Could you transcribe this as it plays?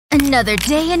Another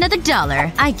day, another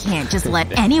dollar. I can't just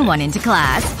let anyone into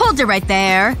class. Hold it right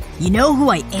there. You know who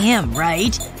I am,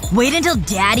 right? Wait until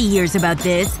Daddy hears about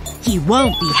this. He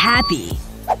won't be happy.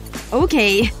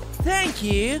 Okay. Thank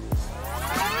you.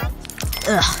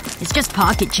 Ugh. It's just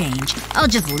pocket change. I'll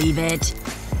just leave it.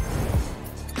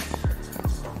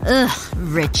 Ugh.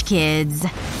 Rich kids.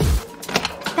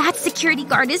 That security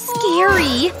guard is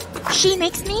scary. She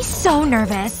makes me so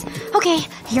nervous. Okay,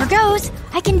 here goes.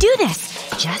 I can do this.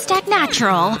 Just act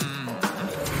natural.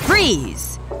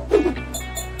 Freeze!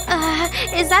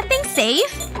 Is that thing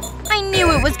safe? I knew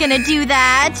it was gonna do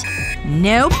that.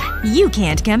 Nope. You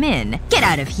can't come in. Get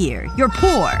out of here. You're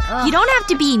poor. You don't have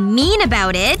to be mean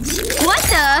about it. What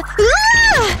the?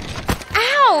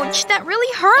 Ouch! That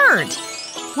really hurt.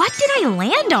 What did I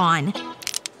land on?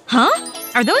 Huh?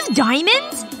 Are those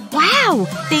diamonds? Wow!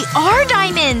 They are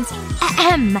diamonds!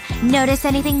 Ahem. Notice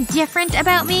anything different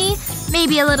about me?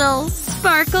 Maybe a little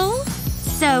sparkle?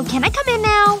 So, can I come in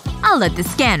now? I'll let the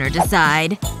scanner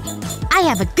decide. I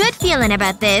have a good feeling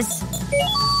about this.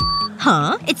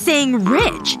 Huh? It's saying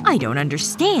rich. I don't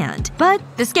understand. But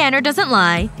the scanner doesn't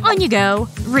lie. On you go.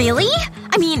 Really?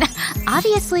 I mean,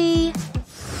 obviously…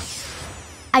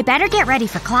 I better get ready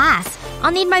for class.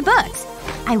 I'll need my books.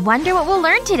 I wonder what we'll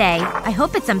learn today. I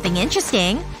hope it's something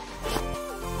interesting.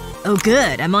 Oh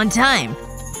good. I'm on time.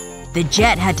 The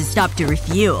jet had to stop to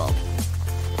refuel.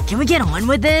 Can we get on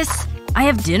with this? I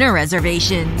have dinner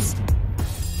reservations.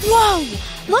 Whoa!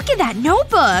 Look at that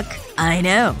notebook! I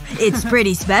know. It's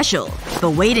pretty special.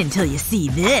 But wait until you see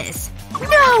this.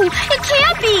 No! It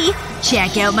can't be!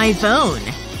 Check out my phone.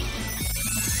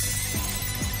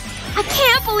 I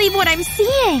can't believe what I'm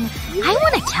seeing. I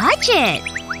want to touch it.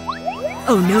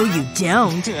 Oh no you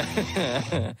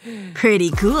don't.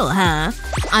 Pretty cool, huh?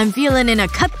 I'm feeling in a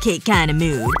cupcake kind of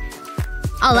mood.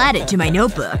 I'll add it to my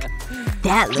notebook.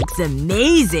 That looks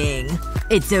amazing.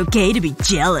 It's okay to be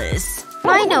jealous.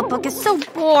 My notebook is so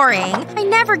boring. I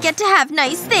never get to have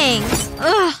nice things.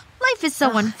 Ugh. Life is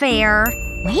so unfair.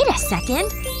 Wait a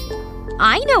second.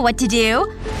 I know what to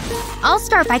do. I'll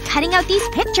start by cutting out these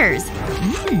pictures.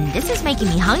 This is making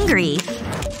me hungry.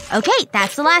 Okay,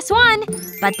 that's the last one.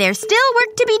 But there's still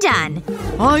work to be done.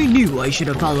 I knew I should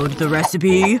have followed the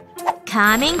recipe.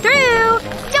 Coming through.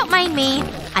 Don't mind me.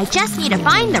 I just need to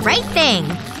find the right thing.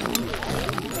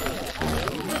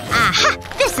 Aha!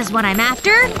 This is what I'm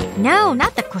after. No,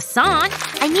 not the croissant.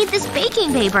 I need this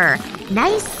baking paper.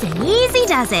 Nice and easy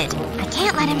does it. I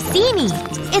can't let him see me.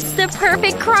 It's the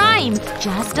perfect crime.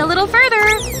 Just a little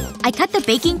further. I cut the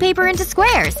baking paper into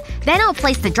squares. Then I'll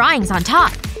place the drawings on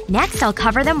top. Next I'll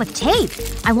cover them with tape.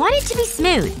 I want it to be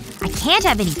smooth. I can't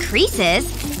have any creases.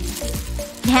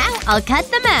 Now I'll cut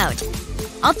them out.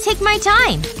 I'll take my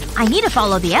time. I need to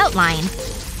follow the outline.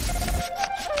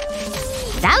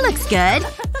 That looks good.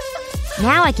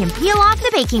 Now I can peel off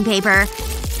the baking paper.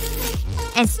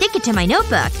 And stick it to my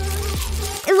notebook.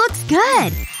 It looks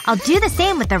good. I'll do the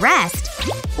same with the rest.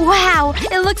 Wow,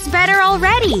 it looks better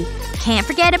already. Can't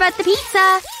forget about the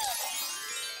pizza.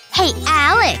 Hey,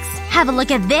 Alex! Have a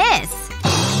look at this!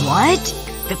 What?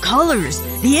 The colors.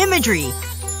 The imagery.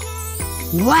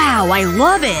 Wow, I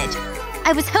love it!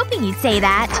 I was hoping you'd say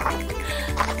that.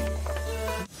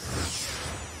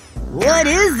 What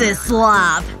is this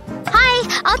slop?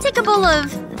 Hi, I'll take a bowl of…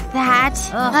 that.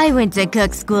 I went to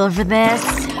cook school for this.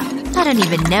 I don't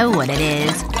even know what it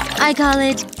is. I call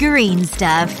it green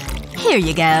stuff. Here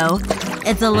you go.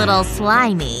 It's a little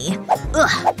slimy.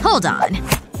 Ugh, hold on.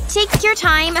 Take your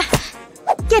time.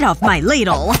 Get off my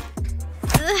ladle.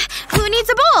 Who needs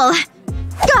a bowl?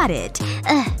 Got it.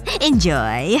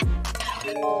 Enjoy.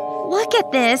 Look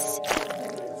at this.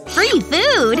 Free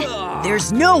food?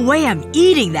 There's no way I'm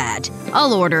eating that.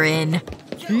 I'll order in.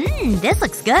 This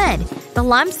looks good. The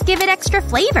lumps give it extra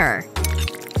flavor.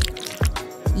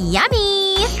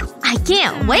 Yummy! I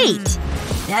can't wait.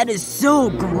 That is so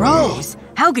gross.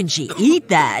 How can she eat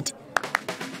that?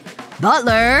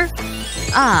 Butler?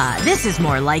 Ah, this is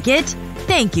more like it.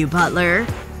 Thank you, Butler.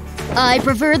 I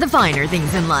prefer the finer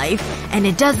things in life. And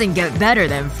it doesn't get better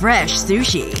than fresh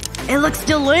sushi. It looks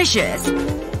delicious.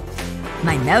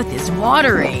 My mouth is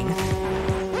watering.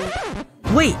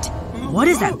 Wait. What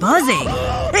is that buzzing?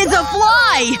 It's a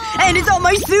fly! And it's on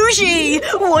my sushi!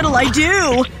 What'll I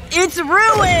do? It's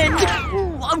ruined!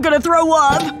 I'm gonna throw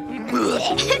up.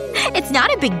 It's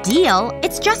not a big deal.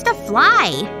 It's just a fly.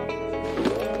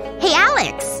 Hey,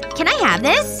 Alex. Can I have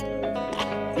this?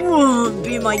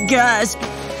 Be my guest.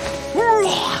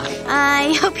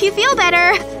 I hope you feel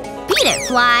better. Beat it,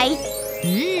 fly.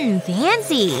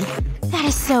 Fancy. That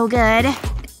is so good.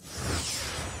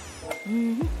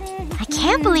 I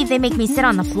can't believe they make me sit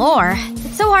on the floor.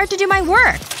 It's so hard to do my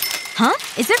work. Huh?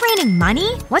 Is it raining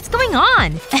money? What's going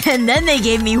on? And then they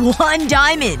gave me 1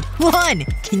 diamond. 1!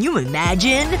 Can you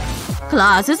imagine?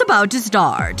 Class is about to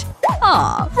start.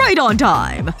 Ah, right on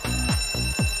time.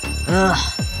 Ugh.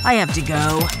 I have to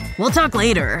go. We'll talk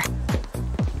later.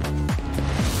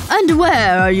 And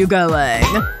where are you going?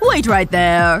 Wait right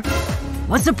there.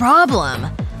 What's the problem?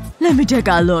 Let me take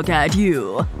a look at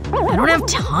you. I don't have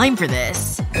time for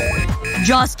this.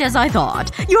 Just as I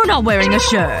thought. You're not wearing a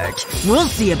shirt. We'll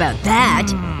see about that.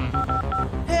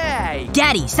 Hey!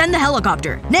 Daddy, send the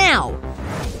helicopter. Now!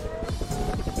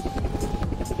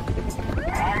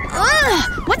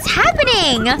 Ugh! What's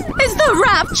happening? It's the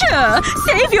rapture!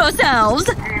 Save yourselves!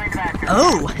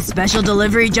 Oh, special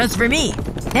delivery just for me.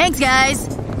 Thanks, guys.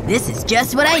 This is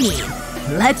just what I need.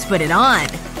 Let's put it on.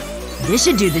 This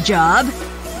should do the job.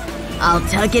 I'll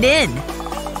tuck it in.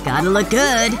 Gotta look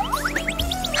good.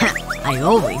 I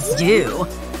always do.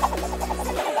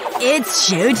 It's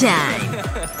showtime.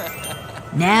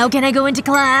 Now can I go into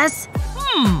class?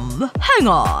 Hang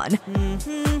on.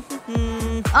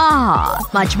 Ah,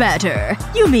 much better.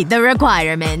 You meet the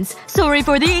requirements. Sorry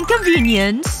for the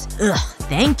inconvenience. Ugh,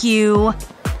 thank you.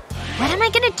 What am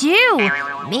I gonna do?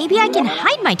 Maybe I can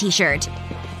hide my t-shirt.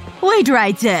 Wait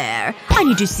right there. I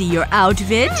need to see your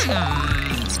outfit.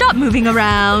 Stop moving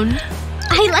around.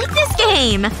 I like this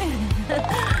game!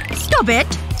 Stop it.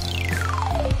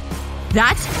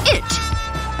 That's it.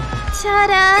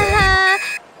 Ta-da!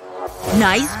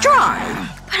 Nice try.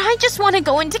 But I just want to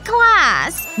go into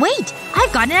class. Wait!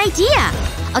 I've got an idea!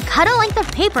 I'll cut a length of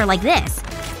paper like this.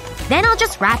 Then I'll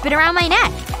just wrap it around my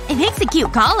neck. It makes a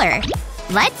cute collar.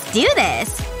 Let's do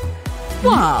this!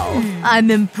 Wow. I'm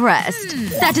impressed.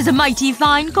 That is a mighty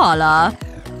fine collar.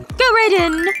 Go right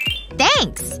in.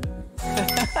 Thanks!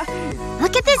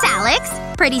 Look at this, Alex.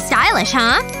 Pretty stylish,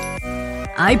 huh?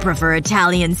 I prefer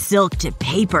Italian silk to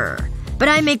paper. But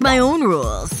I make my own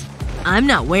rules. I'm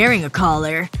not wearing a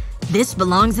collar. This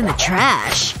belongs in the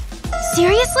trash.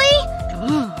 Seriously?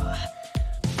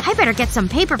 I better get some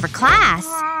paper for class.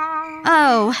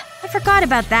 Oh, I forgot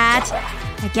about that.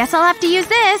 I guess I'll have to use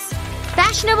this.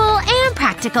 Fashionable and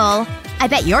practical. I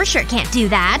bet your shirt can't do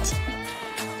that.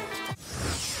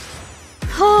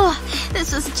 Oh,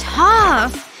 this is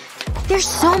tough. There's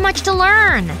so much to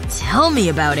learn. Tell me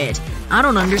about it. I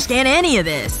don't understand any of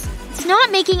this. It's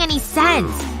not making any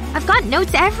sense. I've got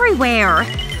notes everywhere.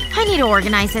 I need to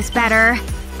organize this better.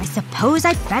 I suppose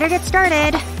I'd better get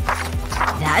started.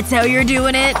 That's how you're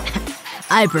doing it?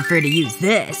 I prefer to use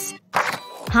this.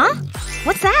 Huh?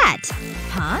 What's that?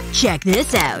 Huh? Check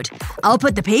this out. I'll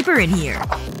put the paper in here.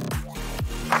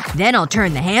 Then I'll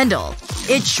turn the handle.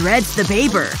 It shreds the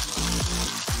paper.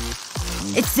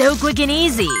 It's so quick and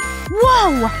easy.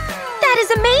 Whoa! That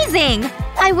is amazing!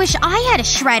 I wish I had a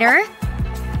shredder.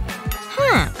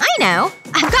 I know.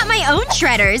 I've got my own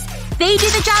shredders. They do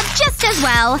the job just as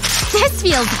well. This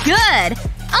feels good.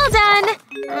 All done.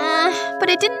 But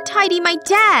it didn't tidy my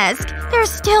desk. There's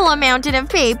still a mountain of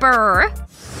paper.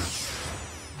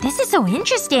 This is so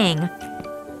interesting.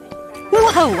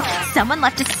 Whoa! Someone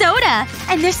left a soda!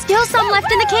 And there's still some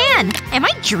left in the can! Am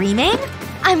I dreaming?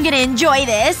 I'm gonna enjoy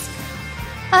this.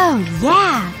 Oh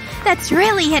yeah. That's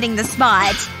really hitting the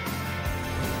spot.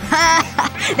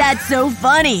 That's so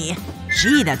funny.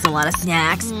 Gee, that's a lot of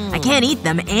snacks. I can't eat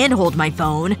them and hold my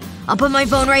phone. I'll put my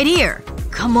phone right here.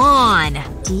 Come on.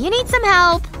 Do you need some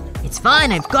help? It's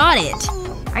fine. I've got it.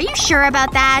 Are you sure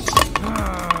about that?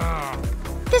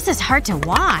 This is hard to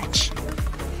watch.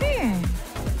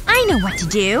 I know what to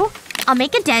do. I'll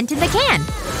make a dent in the can.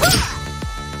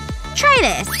 Try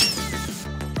this.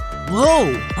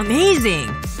 Whoa.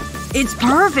 Amazing. It's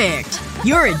perfect.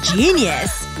 You're a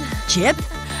genius. Chip?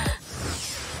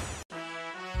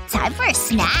 Time for a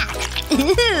snack.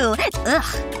 Ooh. Ugh.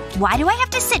 Why do I have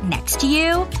to sit next to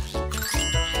you?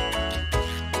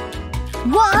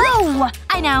 Whoa!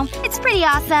 I know. It's pretty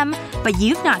awesome. But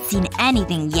you've not seen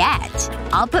anything yet.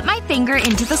 I'll put my finger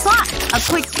into the slot. A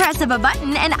quick press of a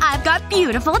button and I've got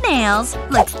beautiful nails.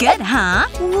 Looks good, huh?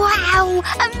 Wow!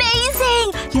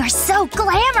 Amazing! You're so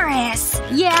glamorous!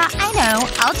 Yeah, I know.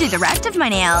 I'll do the rest of my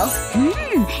nails.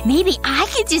 Maybe I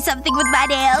could do something with my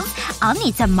nails. I'll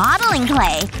need some modeling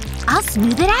clay. I'll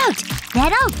smooth it out.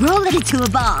 Then I'll roll it into a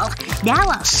ball. Now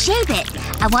I'll shape it.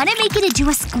 I want to make it into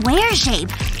a square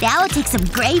shape. Now I'll take some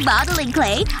gray modeling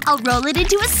clay. I'll roll it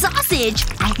into a sausage.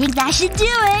 I think that should do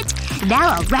it.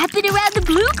 Now I'll wrap it around the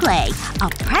blue clay. I'll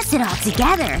press it all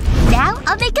together. Now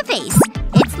I'll make a face.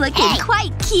 It's looking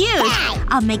quite cute.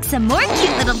 I'll make some more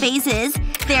cute little faces.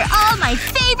 They're all my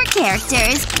favorite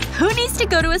characters. Who needs to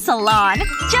go to a salon?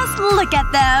 Just look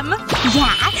at them.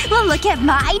 Yeah, well look at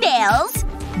my nails.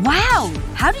 Wow.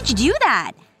 How did you do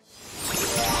that?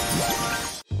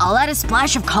 I'll add a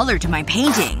splash of color to my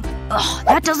painting. Ugh,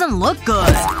 that doesn't look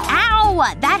good.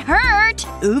 Ow! That hurt!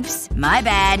 Oops, my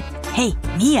bad. Hey,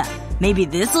 Mia. Maybe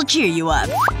this'll cheer you up.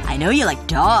 I know you like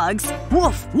dogs.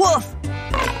 Woof, woof!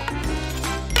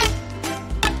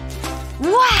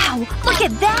 Wow! Look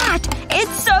at that!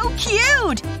 It's so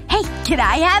cute! Hey, can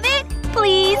I have it?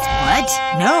 Please?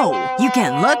 What? No. You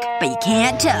can look, but you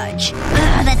can't touch.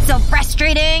 Ugh, that's so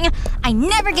frustrating. I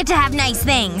never get to have nice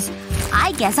things.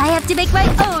 I guess I have to make my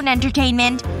own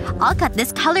entertainment. I'll cut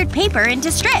this colored paper into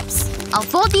strips. I'll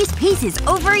fold these pieces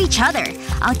over each other.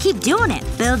 I'll keep doing it,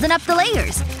 building up the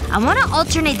layers. I want to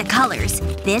alternate the colors.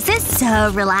 This is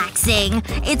so relaxing.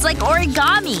 It's like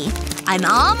origami. I'm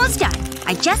almost done.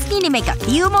 I just need to make a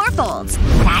few more folds.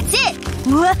 That's it!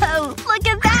 Whoa! Look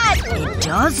at that! It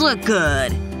does look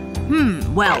good.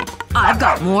 Well, I've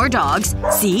got more dogs.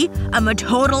 See? I'm a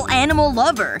total animal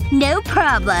lover. No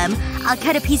problem. I'll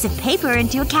cut a piece of paper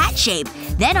into a cat shape.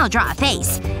 Then I'll draw a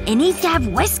face. It needs to have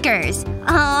whiskers.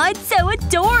 Aw, it's so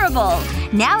adorable.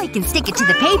 Now I can stick it to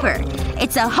the paper.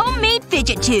 It's a homemade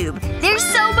fidget tube. They're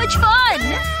so much fun!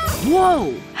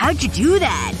 Whoa! How'd you do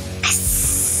that?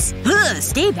 Ugh,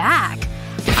 stay back.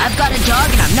 I've got a dog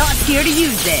and I'm not scared to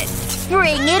use it.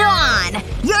 Bring it on!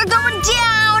 You're going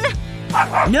down!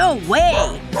 No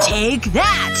way! Take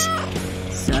that!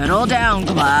 Settle down,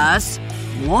 class.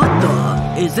 What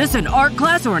the? Is this an art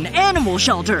class or an animal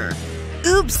shelter?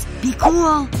 Oops. Be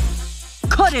cool.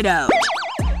 Cut it out.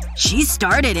 She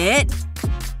started it.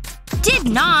 Did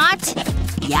not.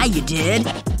 Yeah, you did.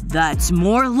 That's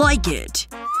more like it.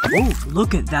 Oh,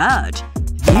 look at that.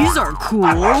 These are cool.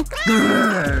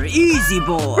 Grrr, easy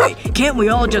boy. Can't we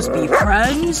all just be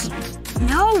friends?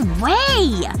 No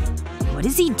way! What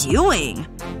is he doing?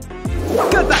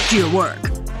 Get back to your work.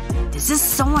 This is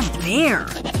so unfair.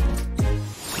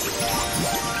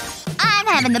 I'm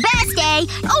having the best day.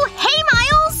 Oh, hey,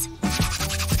 Miles!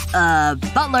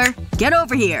 Butler. Get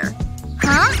over here.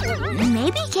 Huh?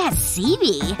 Maybe he can't see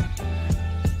me.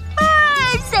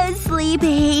 I'm so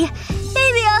sleepy.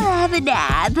 Maybe I'll have a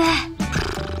nap.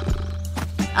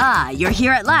 Ah, you're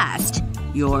here at last.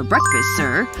 Your breakfast,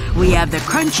 sir. We have the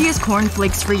crunchiest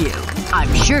cornflakes for you.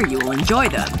 I'm sure you will enjoy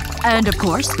them. And of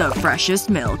course, the freshest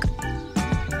milk.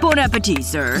 Bon appetit,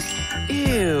 sir.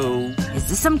 Ew. Is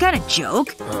this some kind of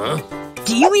joke? Huh?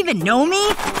 Do you even know me?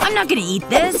 I'm not gonna eat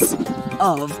this.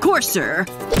 Of course, sir.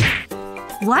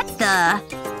 What the?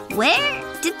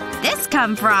 Where did this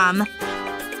come from?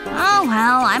 Oh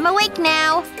well, I'm awake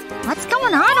now. What's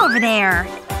going on over there?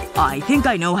 I think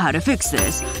I know how to fix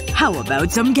this. How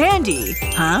about some candy?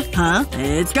 Huh?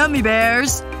 It's gummy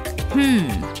bears.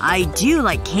 I do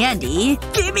like candy.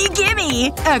 Gimme,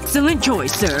 gimme! Excellent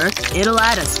choice, sir. It'll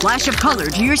add a splash of color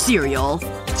to your cereal.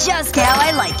 Just how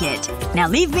I like it. Now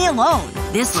leave me alone.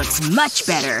 This looks much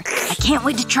better. I can't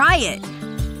wait to try it.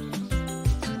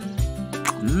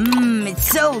 It's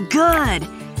so good.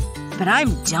 But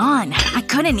I'm done. I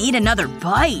couldn't eat another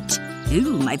bite.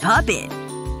 Ooh, my puppet.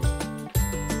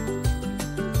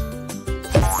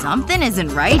 Something isn't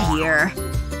right here.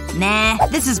 Nah,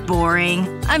 this is boring.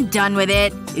 I'm done with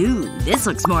it. Ooh, this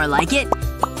looks more like it.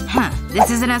 Huh. This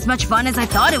isn't as much fun as I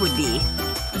thought it would be.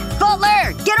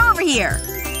 Butler! Get over here!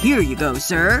 Here you go,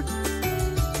 sir.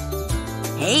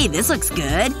 Hey, this looks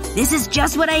good. This is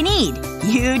just what I need.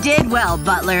 You did well,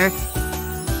 Butler.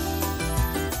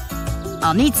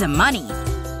 I'll need some money.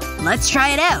 Let's try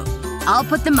it out. I'll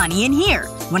put the money in here.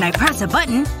 When I press a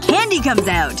button, candy comes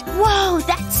out. Whoa,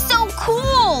 that's so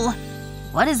cool!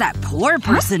 What is that poor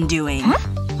person doing?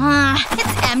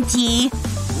 It's empty.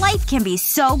 Life can be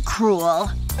so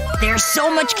cruel. There's so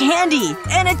much candy!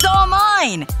 And it's all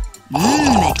mine!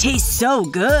 It tastes so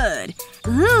good.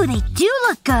 Ooh, they do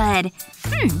look good.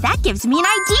 That gives me an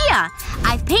idea.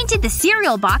 I've painted the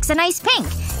cereal box a nice pink.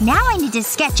 Now I need to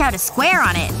sketch out a square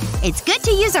on it. It's good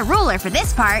to use a ruler for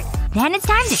this part. Then it's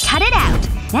time to cut it out.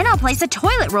 Then I'll place a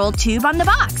toilet roll tube on the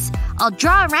box. I'll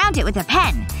draw around it with a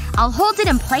pen. I'll hold it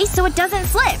in place so it doesn't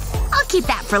slip. I'll keep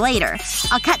that for later.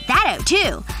 I'll cut that out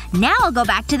too. Now I'll go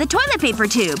back to the toilet paper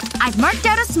tube. I've marked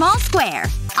out a small square.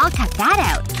 I'll cut that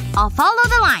out. I'll follow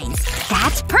the lines.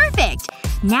 That's perfect!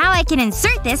 Now I can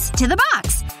insert this to the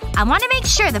box. I want to make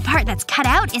sure the part that's cut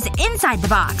out is inside the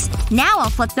box. Now I'll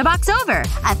flip the box over.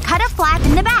 I've cut a flap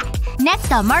in the back.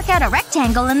 Next I'll mark out a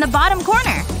rectangle in the bottom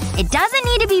corner. It doesn't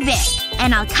need to be big.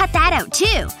 And I'll cut that out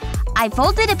too. I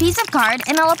folded a piece of card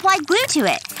and I'll apply glue to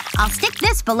it. I'll stick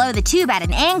this below the tube at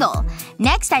an angle.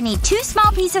 Next I need 2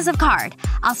 small pieces of card.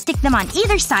 I'll stick them on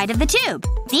either side of the tube.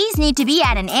 These need to be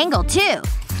at an angle too.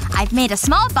 I've made a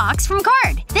small box from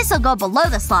card. This'll go below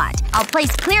the slot. I'll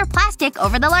place clear plastic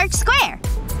over the large square.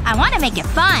 I want to make it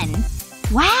fun.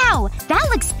 Wow, that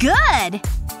looks good!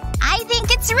 I think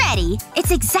it's ready.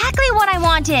 It's exactly what I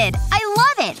wanted.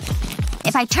 I love it.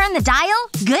 If I turn the dial,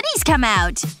 goodies come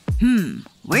out.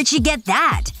 Where'd she get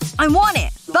that? I want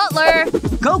it! Butler!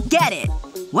 Go get it!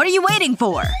 What are you waiting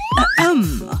for?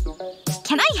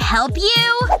 Can I help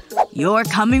you? You're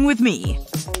coming with me.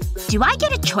 Do I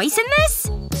get a choice in this?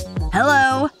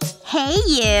 Hello? Hey,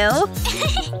 you.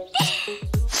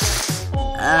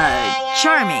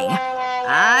 Charming.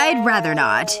 I'd rather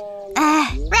not.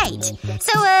 Right.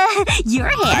 So, you're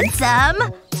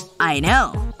handsome. I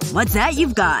know. What's that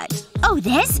you've got? Oh,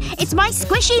 this? It's my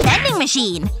squishy vending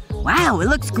machine. Wow, it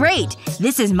looks great.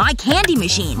 This is my candy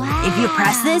machine. Wow. If you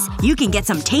press this, you can get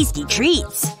some tasty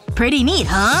treats. Pretty neat,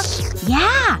 huh?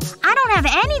 Yeah. I don't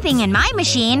have anything in my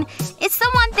machine. It's the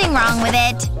one thing wrong with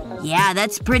it. Yeah,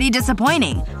 that's pretty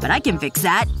disappointing. But I can fix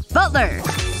that. Butler!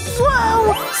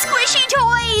 Whoa! Squishy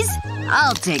toys!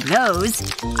 I'll take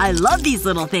those. I love these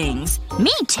little things.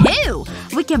 Me too!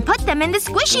 We can put them in the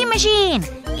squishy machine.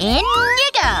 In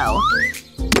you go.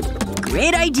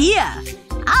 Great idea.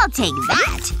 I'll take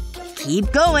that.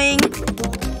 Keep going.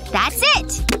 That's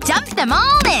it. Dump them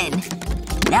all in.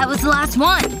 That was the last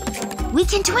one. We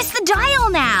can twist the dial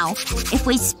now. If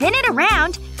we spin it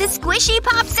around, the squishy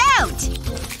pops out.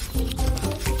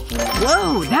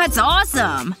 Whoa, that's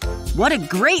awesome. What a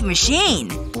great machine.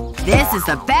 This is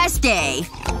the best day.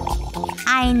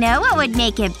 I know what would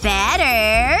make it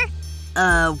better.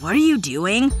 What are you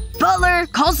doing? Butler,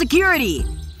 call security.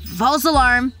 False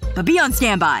alarm, but be on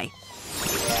standby.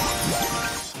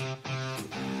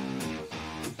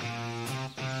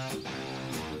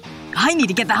 I need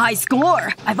to get the high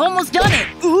score. I've almost done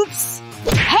it. Oops.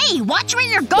 Hey, watch where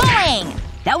you're going!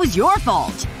 That was your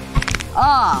fault.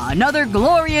 Ah, another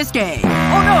glorious day.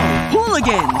 Oh no!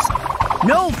 Hooligans!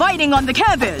 No fighting on the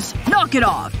campus! Knock it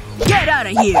off! Get out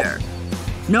of here!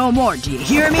 No more, do you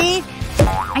hear me?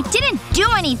 I didn't do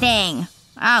anything.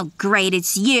 Oh great,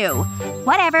 it's you.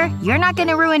 Whatever, you're not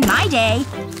gonna ruin my day.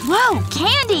 Whoa,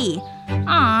 candy!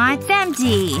 Aw, it's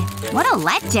empty. What a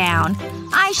letdown.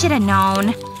 I should've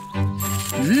known.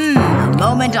 A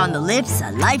moment on the lips,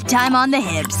 a lifetime on the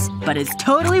hips. But it's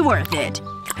totally worth it.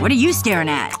 What are you staring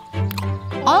at?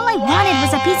 All I wanted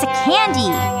was a piece of candy.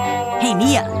 Hey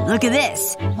Mia, look at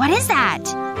this. What is that?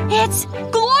 It's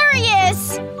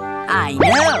glorious! I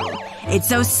know! It's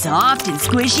so soft and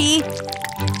squishy.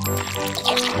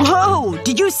 Whoa!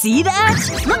 Did you see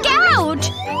that? Look out!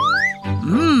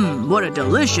 What a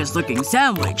delicious looking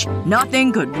sandwich.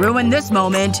 Nothing could ruin this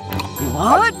moment.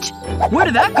 What? Where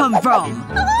did that come from?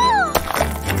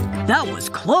 That was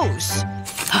close.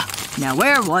 Now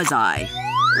where was I?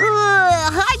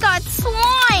 Ugh, I got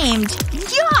slimed.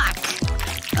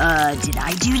 Yuck! Did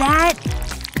I do that?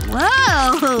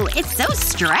 Whoa, it's so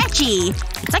stretchy.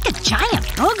 It's like a giant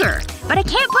booger. But I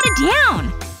can't put it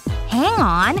down. Hang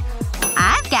on.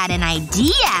 I've got an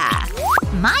idea.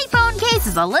 My phone case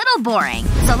is a little boring,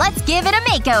 so let's give it a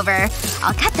makeover.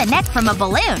 I'll cut the neck from a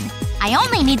balloon. I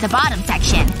only need the bottom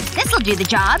section. This'll do the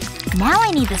job. Now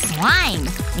I need the slime.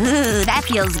 Ooh, that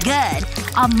feels good.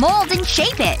 I'll mold and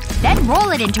shape it, then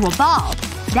roll it into a ball.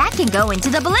 That can go into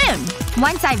the balloon.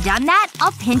 Once I've done that,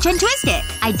 I'll pinch and twist it.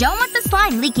 I don't want the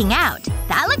slime leaking out.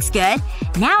 That looks good.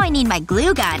 Now I need my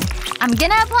glue gun. I'm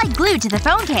gonna apply glue to the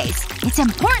phone case. It's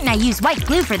important I use white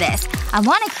glue for this. I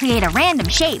want to create a random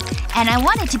shape. And I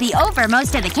want it to be over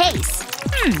most of the case.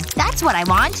 That's what I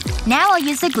want. Now I'll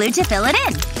use the glue to fill it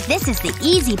in. This is the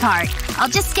easy part. I'll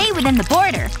just stay within the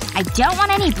border. I don't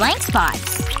want any blank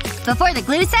spots. Before the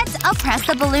glue sets, I'll press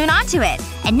the balloon onto it.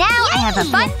 And now I have a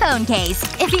fun phone case.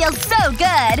 It feels so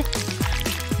good.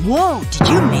 Whoa, did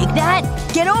you make that?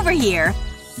 Get over here.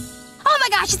 Oh my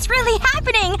gosh, it's really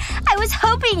happening! I was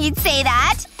hoping you'd say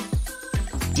that.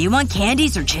 Do you want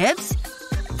candies or chips?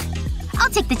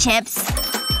 I'll take the chips.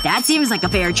 That seems like a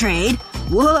fair trade.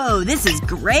 Whoa, this is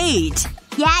great.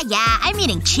 Yeah, I'm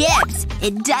eating chips.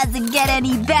 It doesn't get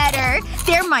any better.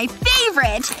 They're my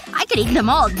favorite. I could eat them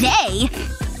all day.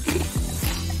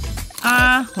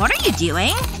 What are you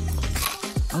doing?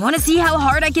 I want to see how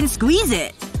hard I can squeeze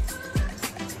it.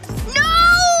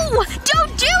 No!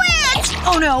 Don't do it!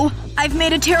 Oh no! I've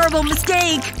made a terrible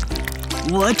mistake!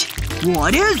 What?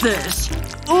 What is this?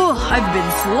 Ugh, I've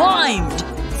been slimed!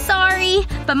 Sorry,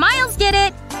 but Miles did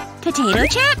it. Potato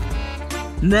chip?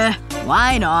 Meh.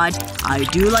 Why not? I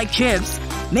do like chips.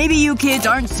 Maybe you kids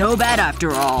aren't so bad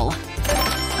after all.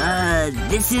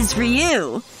 This is for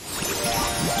you.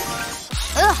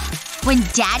 Ugh. When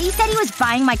Daddy said he was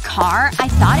buying my car, I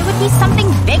thought it would be something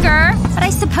bigger. But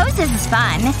I suppose this is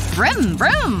fun. Vroom,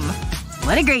 vroom.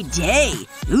 What a great day.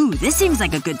 Ooh, this seems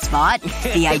like a good spot.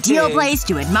 The ideal place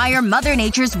to admire Mother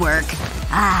Nature's work.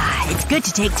 Ah, it's good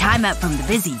to take time out from the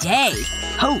busy day.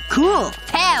 Oh, cool.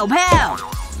 Pow, pow.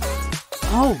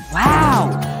 Oh,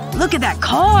 wow. Look at that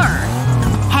car.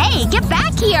 Hey, get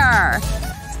back here!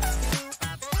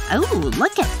 Oh,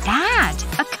 look at that.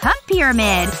 A cup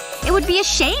pyramid. It would be a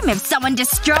shame if someone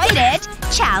destroyed it.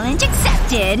 Challenge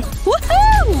accepted.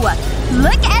 Woohoo!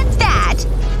 Look at that!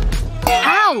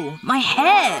 Ow! My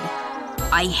head.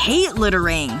 I hate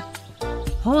littering.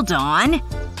 Hold on.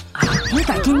 I think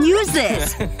I can use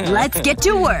this. Let's get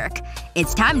to work.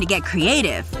 It's time to get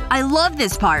creative. I love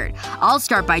this part. I'll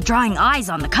start by drawing eyes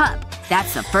on the cup.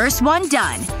 That's the first one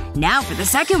done. Now for the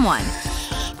second one.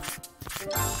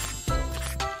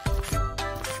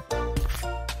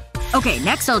 Okay,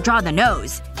 next I'll draw the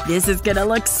nose. This is gonna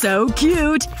look so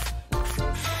cute.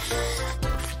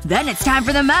 Then it's time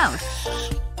for the mouth.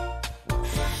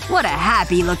 What a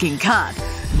happy-looking cup.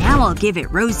 Now I'll give it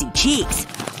rosy cheeks.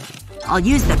 I'll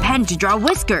use the pen to draw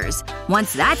whiskers.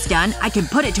 Once that's done, I can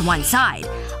put it to one side.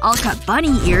 I'll cut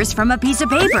bunny ears from a piece of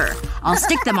paper. I'll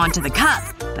stick them onto the cup.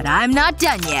 But I'm not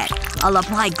done yet. I'll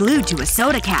apply glue to a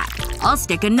soda cap. I'll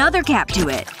stick another cap to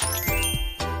it.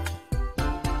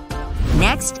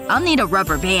 Next, I'll need a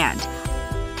rubber band.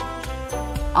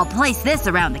 I'll place this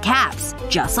around the caps.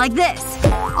 Just like this.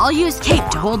 I'll use tape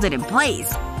to hold it in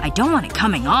place. I don't want it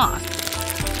coming off.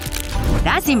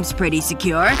 That seems pretty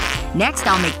secure. Next,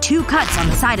 I'll make 2 cuts on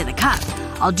the side of the cup.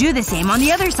 I'll do the same on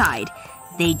the other side.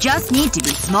 They just need to be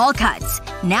small cuts.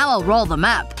 Now I'll roll them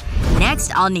up.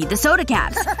 Next, I'll need the soda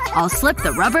caps. I'll slip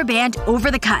the rubber band over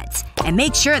the cuts. And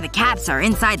make sure the caps are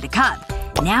inside the cup.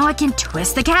 Now I can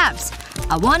twist the caps.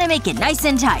 I want to make it nice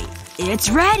and tight. It's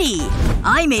ready!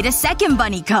 I made a second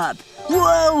bunny cup.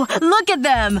 Whoa! Look at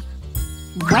them!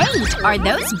 Wait, are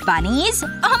those bunnies?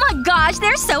 Oh my gosh,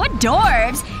 they're so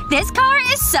adorbs! This car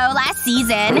is so last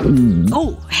season.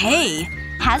 Oh, hey.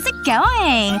 How's it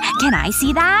going? Can I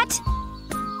see that?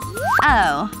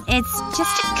 Oh, it's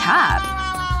just a cup.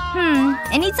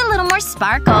 It needs a little more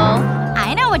sparkle.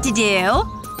 I know what to do.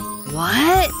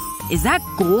 What? Is that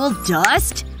gold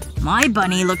dust? My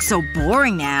bunny looks so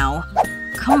boring now.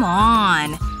 Come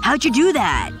on. How'd you do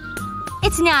that?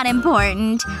 It's not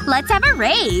important. Let's have a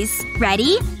race.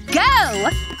 Ready? Go!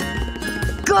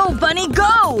 Go, bunny,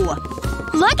 go!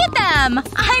 Look at them!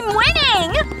 I'm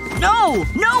winning! No!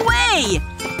 No way!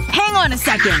 Hang on a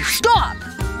second. Stop!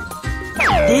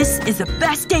 This is the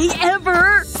best day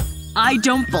ever! I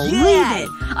don't believe it!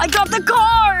 I got the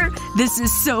car! This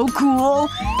is so cool.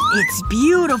 It's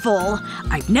beautiful.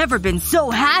 I've never been so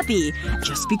happy.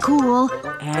 Just be cool.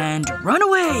 And run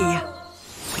away.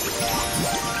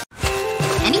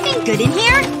 Anything good in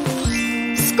here?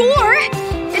 Score!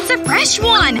 It's a fresh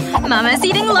one! Mama's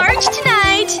eating large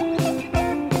tonight!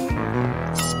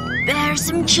 Spare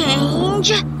some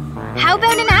change? How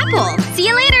about an apple? See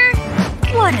you later!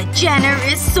 What a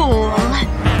generous soul.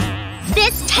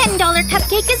 This $10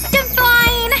 cupcake is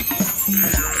divine!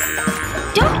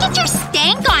 Don't get your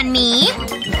stank on me!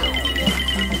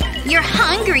 You're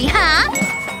hungry, huh?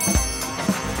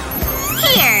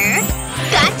 Here.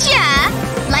 Gotcha!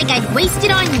 Like I'd waste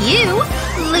it on you,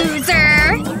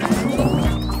 loser!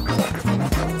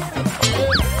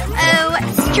 Oh,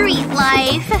 street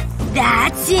life.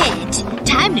 That's it.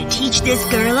 Time to teach this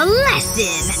girl a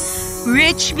lesson.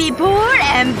 Rich be poor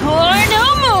and poor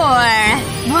no more.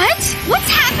 What?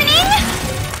 What's happening?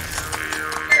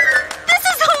 This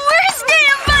is the worst day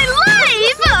of my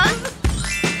life!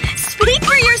 Speak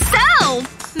for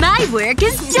yourself! My work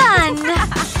is done.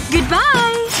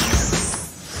 Goodbye.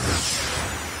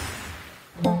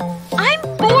 I'm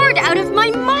bored out of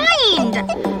my mind!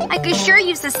 I could sure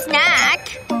use a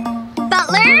snack.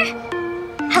 Butler?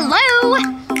 Hello?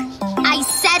 I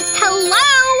said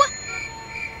hello!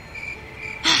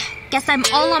 Guess I'm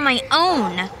all on my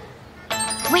own.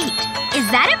 Wait, is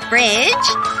that a fridge?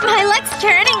 My leg's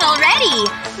turning already.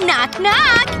 Knock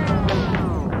knock.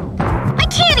 I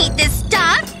can't eat this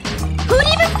stuff. Who'd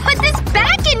even put this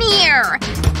back in here?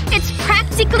 It's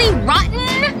practically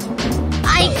rotten.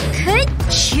 I could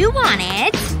chew on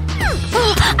it.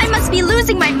 Oh, I must be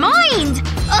losing my mind.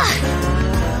 Ugh.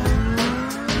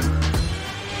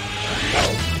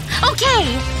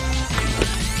 Okay.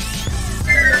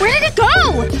 Where did it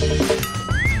go?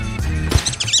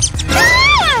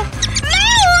 Ah!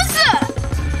 Mouse!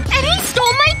 And he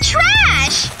stole my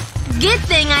trash! Good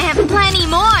thing I have plenty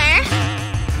more.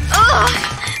 Ugh!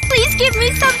 Please give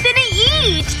me something to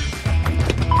eat!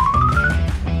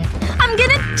 I'm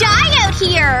gonna die out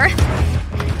here!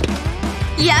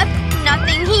 Yep,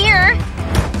 nothing here.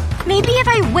 Maybe if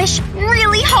I wish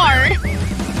really hard.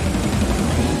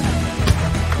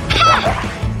 Ha!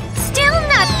 Still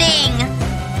nothing!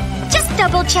 Just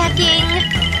double checking.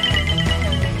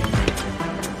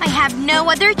 I have no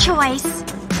other choice.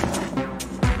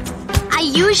 I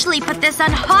usually put this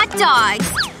on hot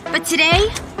dogs. But today,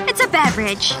 it's a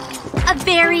beverage. A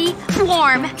very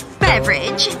warm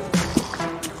beverage.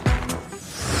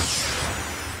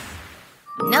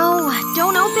 No,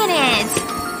 don't open it.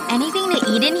 Anything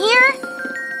to eat in here?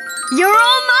 You're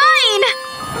all mine!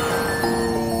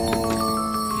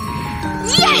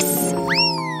 Yes!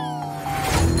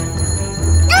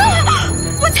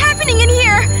 What's happening in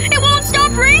here? It won't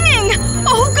stop ringing!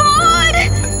 Oh god!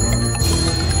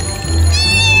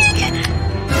 Eek!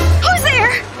 Who's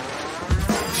there?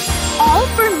 All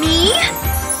for me?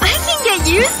 I can get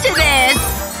used to this.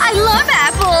 I love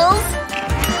apples.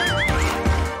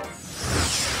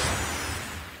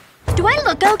 Do I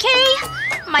look okay?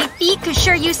 My feet could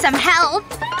sure use some help.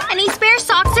 Any spare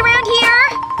socks around here?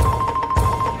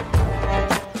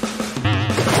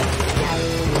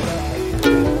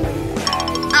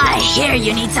 I hear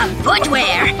you need some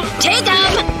footwear. Take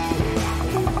them!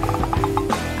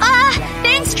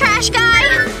 Thanks, trash guy.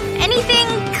 Anything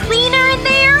cleaner in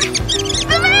there?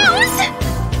 The mouse!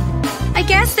 I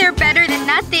guess they're better than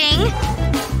nothing.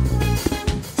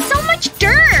 So much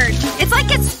dirt! It's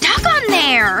like it's stuck on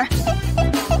there.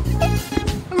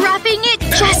 Roughing it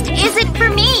just isn't for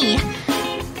me.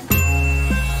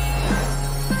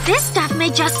 This stuff may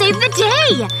just save the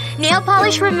day. Nail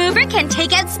polish remover can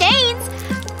take out stains.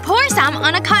 Pour some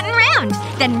on a cotton round,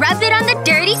 then rub it on the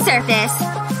dirty surface.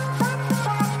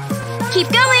 Keep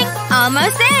going.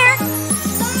 Almost there.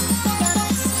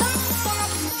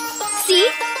 See?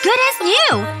 Good as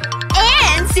new.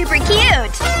 And super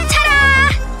cute.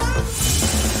 Ta-da!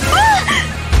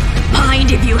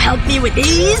 Mind if you help me with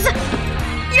these?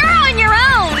 You're on your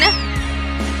own!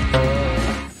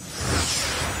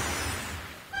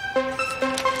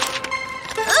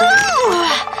 Ooh!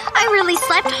 I really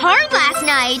slept hard last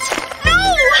night.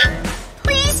 No!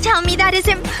 Please tell me that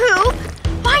isn't poop.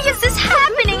 Why is this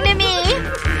happening to me?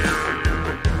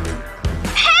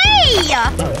 Hey!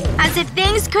 As if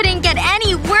things couldn't get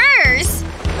any worse.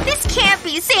 This can't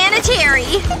be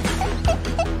sanitary.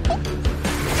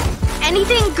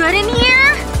 Anything good in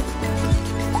here?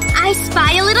 I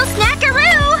spy a little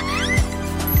snackaroo!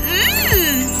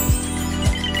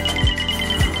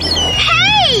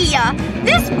 Hey!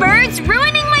 This bird's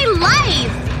ruining my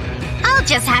life! I'll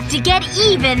just have to get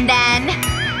even then.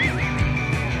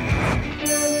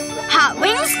 Hot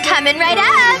wings coming right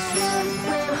up!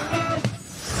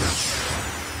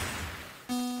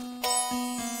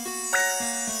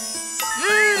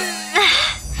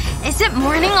 Is it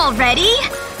morning already?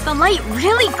 The light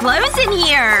really glows in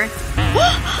here.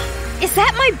 Is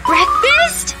that my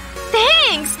breakfast?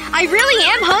 Thanks! I really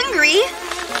am hungry.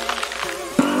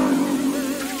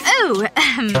 Oh,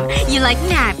 you like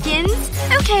napkins?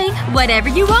 Okay, whatever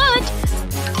you want.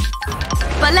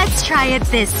 But let's try it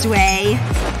this way.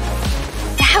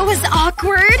 That was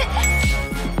awkward.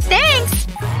 Thanks!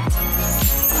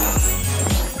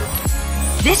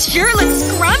 This sure looks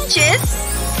scrumptious.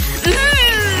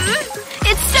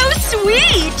 It's so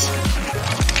sweet!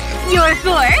 Your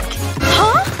fork?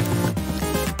 Huh?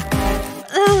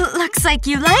 Looks like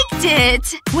you liked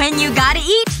it. When you gotta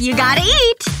eat, you gotta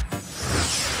eat.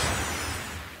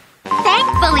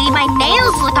 Thankfully, my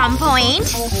nails look on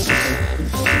point.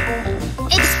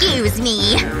 Excuse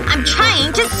me. I'm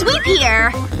trying to sweep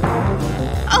here.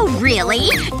 Oh, really?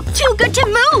 Too good to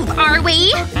move, are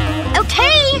we?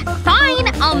 Okay,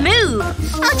 fine, I'll move.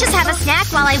 I'll just have a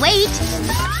snack while I wait.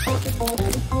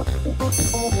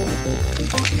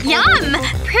 Yum!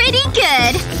 Pretty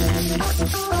good.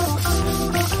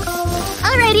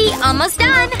 Alrighty, almost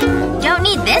done. Don't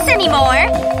need this anymore.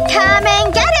 Come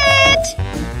and get it!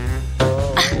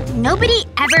 Nobody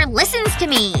ever listens to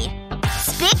me.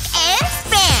 Spick and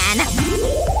span.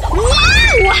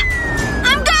 Whoa!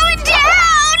 I'm going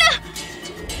down!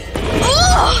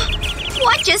 Ugh!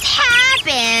 What just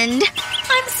happened?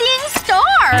 I'm seeing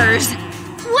stars.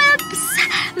 Whoops.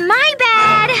 My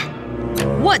bad.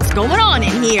 What's going on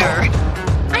in here?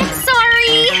 I'm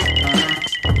sorry.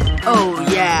 Oh,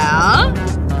 yeah?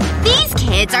 These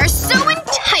kids are so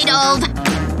entitled.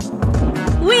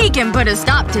 We can put a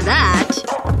stop to that.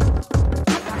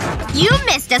 You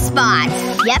missed a spot.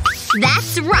 Yep,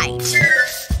 that's right.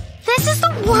 This is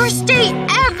the worst day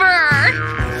ever!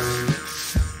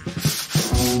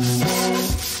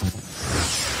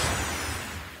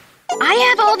 I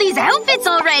have all these outfits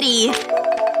already!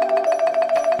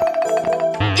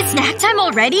 It's snack time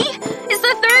already? It's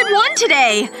the third one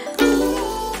today!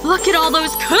 Look at all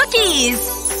those cookies!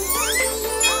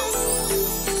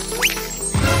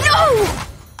 No!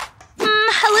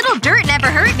 A little dirt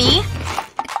never hurt me.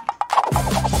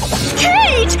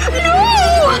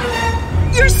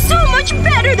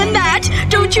 better than that!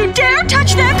 Don't you dare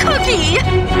touch that cookie!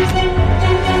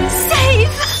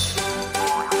 Safe!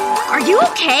 Are you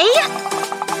okay?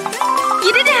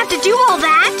 You didn't have to do all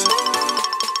that!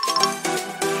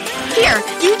 Here,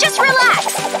 you just relax.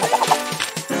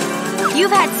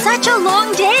 You've had such a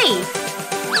long day.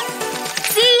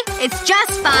 See? It's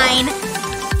just fine.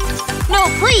 No,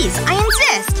 please. I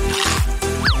insist.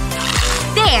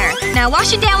 There. Now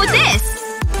wash it down with this.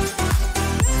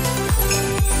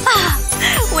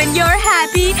 When you're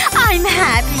happy, I'm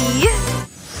happy.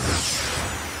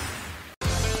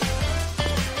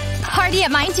 Party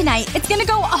at mine tonight. It's gonna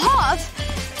go off.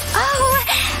 Oh.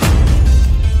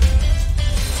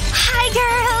 Hi,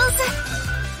 girls.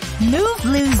 Move,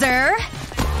 loser.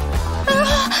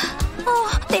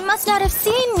 Oh, they must not have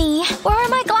seen me. Where are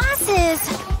my glasses?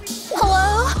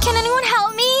 Hello? Can anyone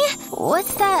help me?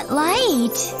 What's that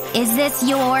light? Is this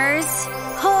yours?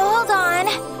 Hold on.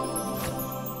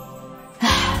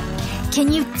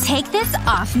 Can you take this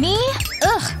off me?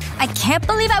 Ugh. I can't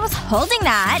believe I was holding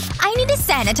that. I need to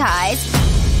sanitize.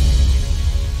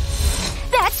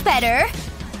 That's better.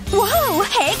 Whoa!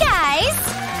 Hey, guys!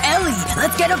 Ellie,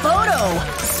 let's get a photo!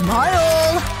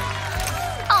 Smile!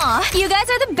 Aw, you guys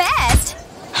are the best!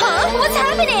 Huh? What's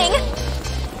happening?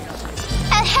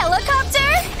 A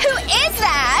helicopter? Who is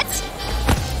that?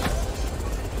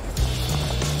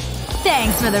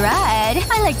 Thanks for the ride.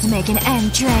 I like to make an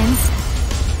entrance.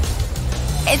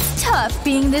 It's tough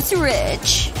being this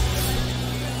rich.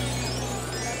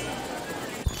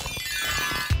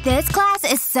 This class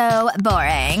is so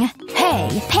boring.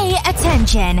 Hey, pay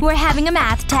attention. We're having a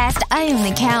math test. I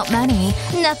only count money.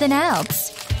 Nothing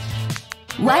else.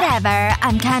 Whatever.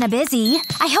 I'm kinda busy.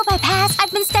 I hope I pass.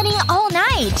 I've been studying all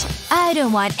night. I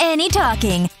don't want any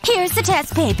talking. Here's the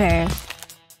test paper.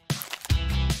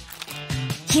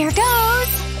 Here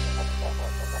goes.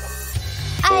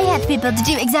 I have people to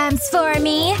do exams for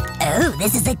me. Oh,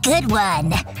 this is a good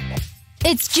one.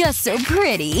 It's just so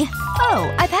pretty.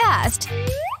 Oh, I passed.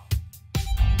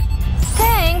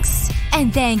 Thanks.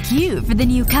 And thank you for the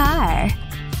new car.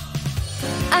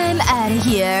 I'm out of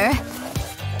here.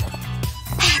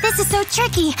 This is so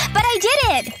tricky, but I did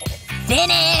it!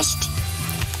 Finished!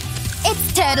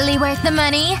 It's totally worth the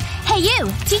money. Hey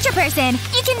you, teacher person,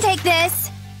 you can take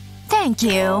this. Thank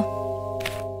you.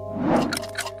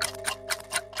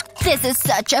 This is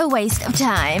such a waste of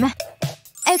time.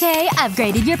 Okay, I've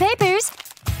graded your papers.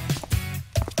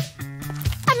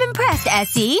 I'm impressed,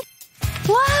 Essie.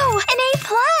 Whoa, an A+!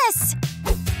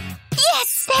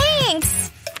 Yes,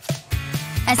 thanks!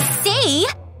 A C?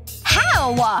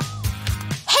 How?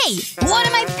 Hey, what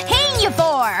am I paying you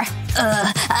for?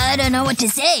 I don't know what to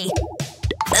say.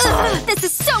 Ugh, this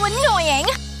is so annoying!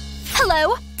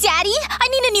 Hello? Daddy? I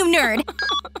need a new nerd.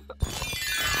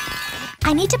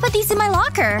 I need to put these in my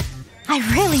locker. I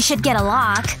really should get a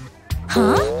lock.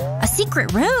 Huh? A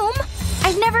secret room?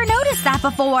 I've never noticed that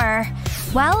before.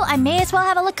 Well, I may as well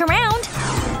have a look around.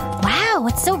 Wow,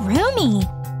 it's so roomy.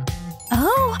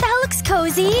 Oh, that looks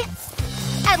cozy.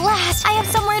 At last, I have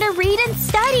somewhere to read and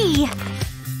study.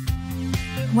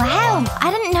 Wow,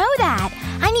 I didn't know that.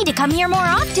 I need to come here more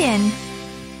often.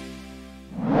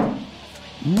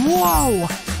 Whoa!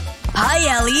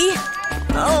 Hi, Ellie!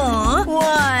 Oh,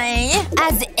 why?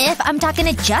 As if I'm talking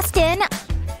to Justin.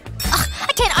 Ugh,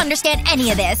 I can't understand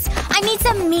any of this. I need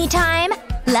some me time.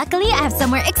 Luckily, I have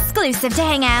somewhere exclusive to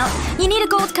hang out. You need a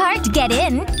gold card to get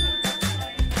in.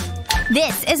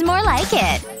 This is more like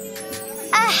it.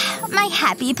 Ah, my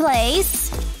happy place.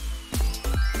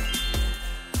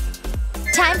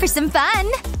 Time for some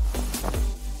fun.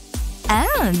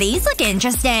 Oh, these look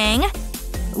interesting.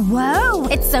 Whoa,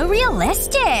 it's so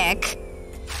realistic.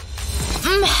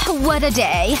 What a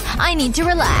day. I need to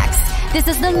relax. This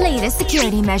is the latest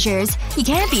security measures. You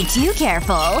can't be too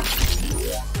careful.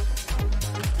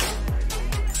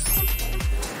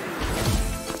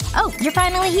 Oh, you're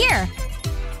finally here.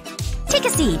 Take a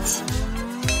seat.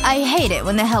 I hate it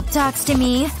when the help talks to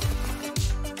me.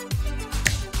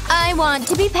 I want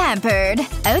to be pampered.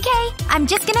 Okay, I'm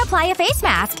just gonna apply a face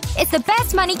mask. It's the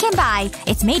best money can buy.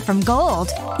 It's made from gold.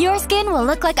 Your skin will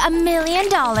look like $1 million.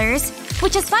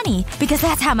 Which is funny, because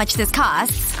that's how much this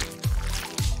costs.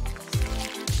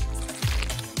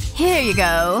 Here you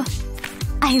go.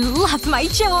 I love my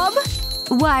job.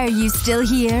 Why are you still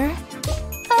here?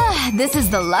 This is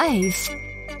the life.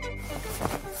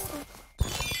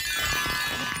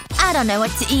 I don't know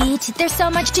what to eat. There's so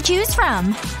much to choose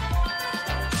from.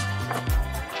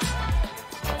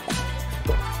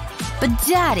 But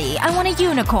Daddy, I want a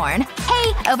unicorn.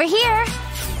 Hey, over here!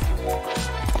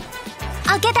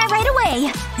 I'll get that right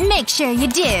away. Make sure you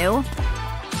do.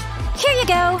 Here you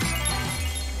go.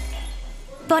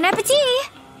 Bon appetit!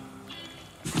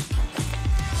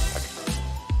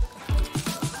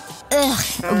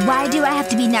 Ugh, why do I have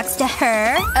to be next to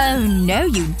her? Oh no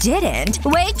you didn't.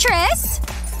 Waitress!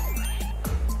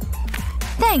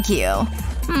 Thank you.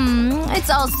 It's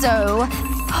also…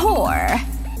 poor.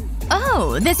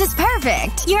 Oh, this is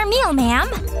perfect. Your meal, ma'am.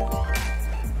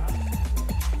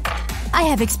 I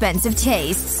have expensive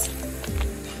tastes.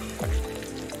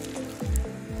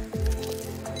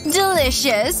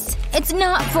 Delicious. It's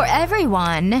not for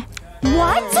everyone.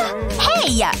 What?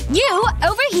 Hey! You!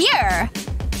 Over here!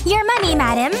 Your money,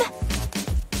 madam.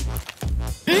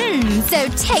 So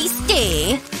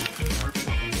tasty.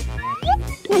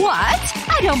 What?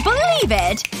 I don't believe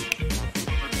it!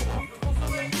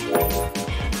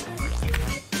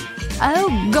 Oh,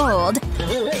 gold.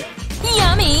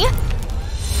 Yummy!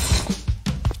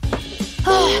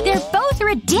 They're both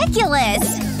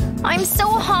ridiculous! I'm so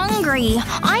hungry.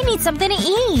 I need something to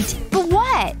eat. But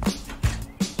what?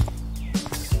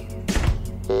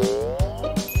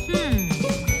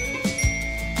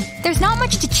 There's not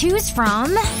much to choose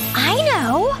from. I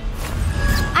know!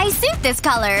 I suit this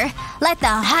color. Let the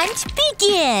hunt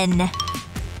begin!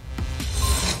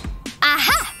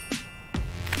 Aha!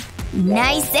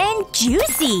 Nice and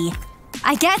juicy.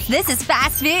 I guess this is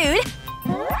fast food.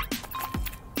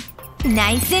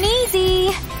 Nice and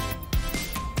easy.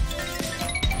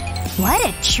 What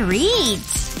a treat.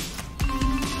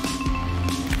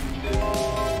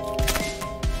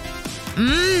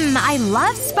 I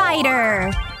love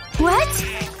spider. What?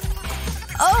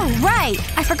 Oh, right.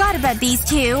 I forgot about these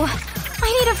two. I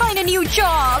need to find a new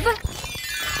job.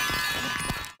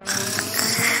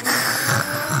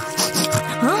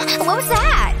 Huh? What was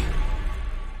that?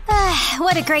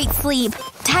 What a great sleep.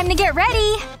 Time to get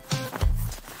ready.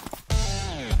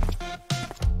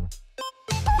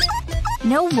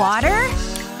 No water?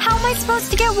 How am I supposed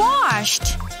to get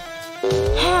washed?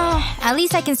 At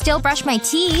least I can still brush my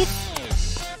teeth.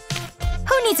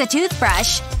 Who needs a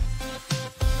toothbrush?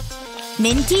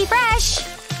 Minty fresh.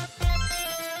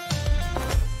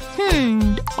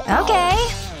 Okay.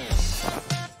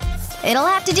 It'll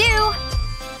have to do.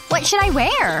 What should I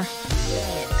wear?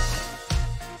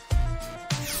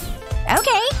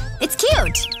 Okay. It's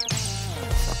cute.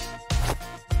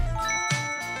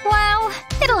 Well,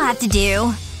 it'll have to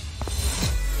do.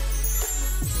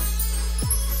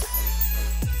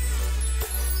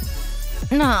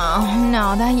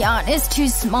 No, that yacht is too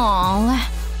small.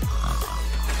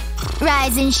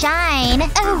 Rise and shine.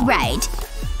 Oh, right.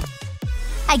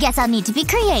 I guess I'll need to be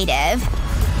creative.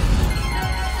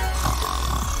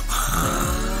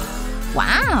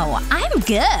 Wow, I'm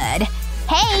good.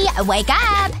 Hey, wake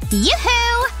up!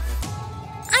 Yoo-hoo!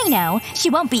 I know. She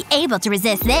won't be able to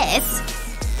resist this.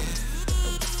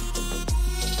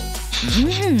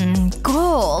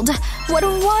 Gold. What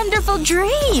a wonderful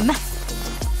dream!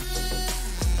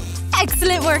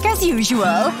 Excellent work as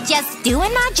usual. Just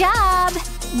doing my job.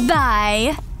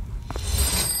 Bye.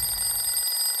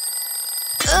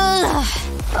 Ugh.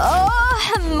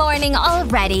 Oh, morning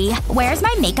already. Where's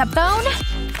my makeup phone?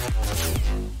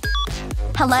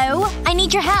 Hello? I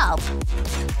need your help.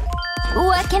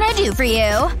 What can I do for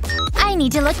you? I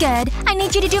need to look good. I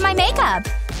need you to do my makeup.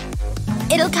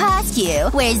 It'll cost you.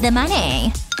 Where's the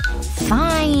money?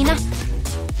 Fine.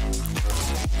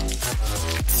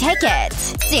 Take it.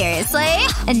 Seriously?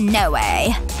 No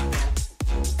way.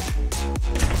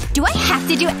 Do I have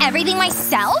to do everything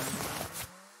myself?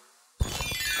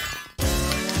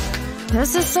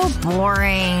 This is so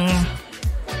boring.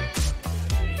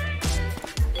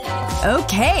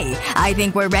 Okay, I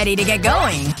think we're ready to get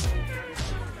going.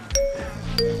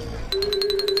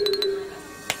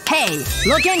 Hey,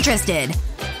 look interested.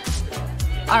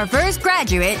 Our first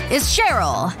graduate is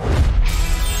Cheryl.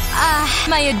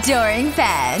 My adoring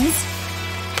fans.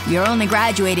 You're only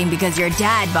graduating because your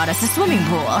dad bought us a swimming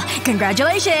pool.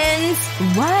 Congratulations!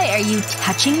 Why are you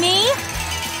touching me?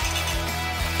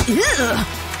 Ugh.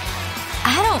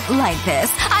 I don't like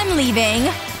this. I'm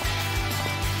leaving.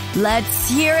 Let's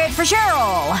hear it for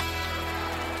Cheryl.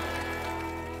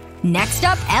 Next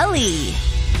up, Ellie.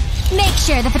 Make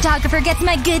sure the photographer gets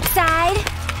my good side.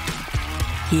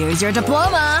 Here's your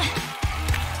diploma.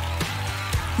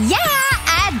 Yeah!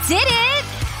 I did it!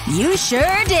 You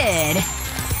sure did.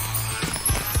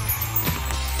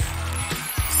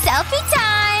 Selfie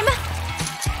time!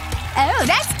 Oh,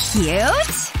 that's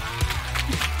cute.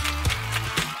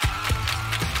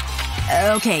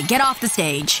 Okay, get off the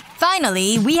stage.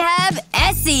 Finally, we have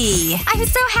Essie! I'm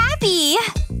so happy!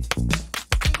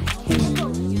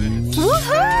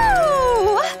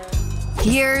 Woohoo!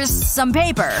 Here's some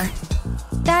paper.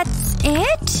 That's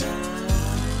it?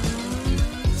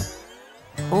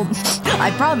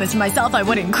 I promised myself I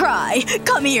wouldn't cry.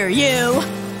 Come here, you.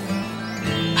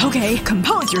 Okay,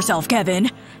 compose yourself, Kevin.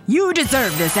 You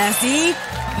deserve this, Essie.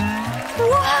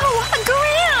 Whoa! A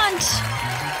grant!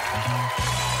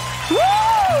 Woo!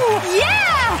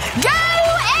 Yeah! Go,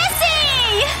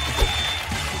 Essie!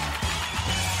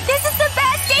 This is the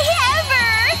best day ever!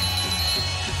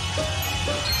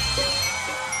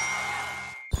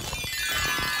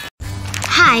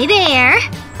 Hi there.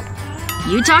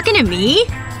 You talking to me?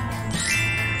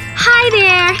 Hi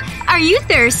there. Are you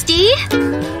thirsty?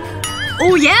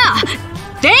 Oh yeah!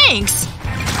 Thanks!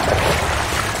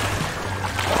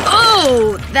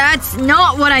 Oh, that's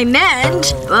not what I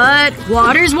meant. But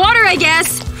water's water, I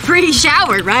guess. Free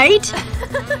shower, right?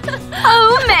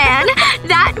 Oh man,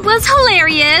 that was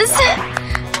hilarious.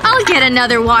 I'll get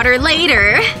another water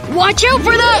later. Watch out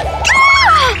for the…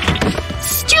 Ah!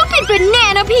 Stupid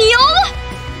banana peel!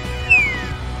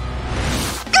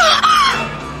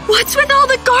 Ah! What's with all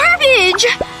the garbage?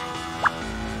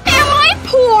 Am I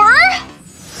poor?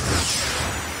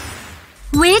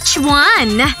 Which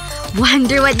one?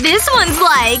 Wonder what this one's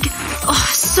like. Oh,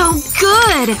 so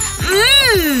good.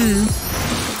 Mmm.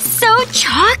 So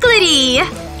chocolatey.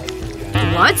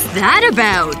 What's that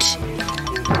about?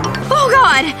 Oh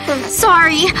god!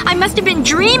 Sorry, I must have been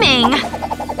dreaming.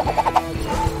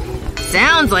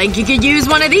 Sounds like you could use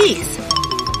one of these.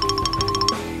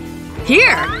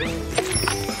 Here.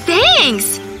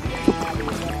 Thanks!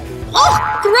 Oh,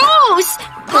 gross!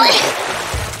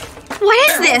 What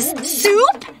is this?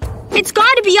 Soup? It's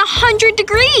gotta be 100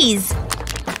 degrees.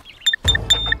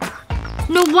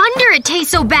 No wonder it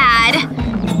tastes so bad.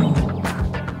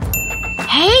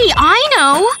 Hey, I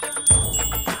know!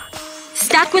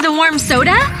 Stuck with a warm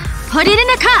soda? Put it in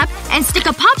a cup and stick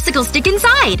a popsicle stick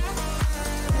inside.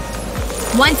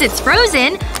 Once it's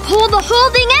frozen, pull the whole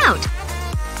thing out.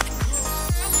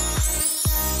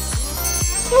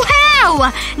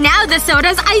 Wow! Now the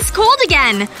soda's ice cold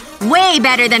again. Way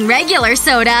better than regular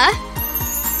soda.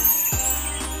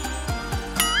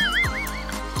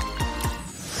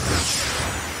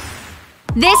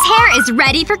 This hair is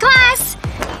ready for class.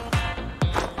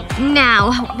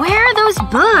 Now, where are those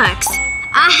books?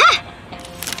 Aha!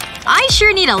 I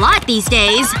sure need a lot these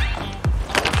days.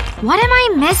 What am I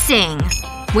missing?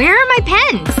 Where are my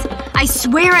pens? I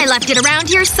swear I left it around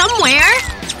here somewhere.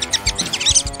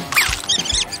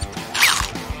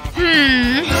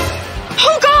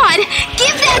 Oh god!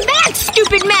 Give that back,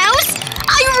 stupid mouse!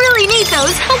 I really need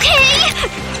those, okay?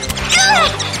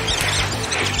 Ugh!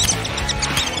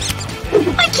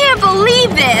 I can't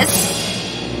believe this!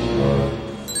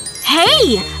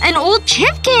 Hey! An old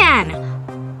chip can!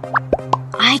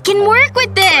 I can work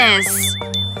with this!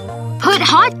 Put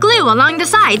hot glue along the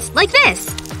sides, like this.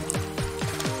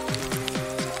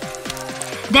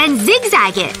 Then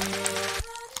zigzag it.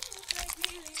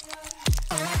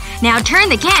 Now turn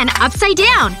the can upside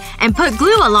down and put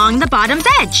glue along the bottom's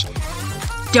edge.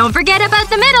 Don't forget about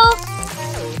the middle.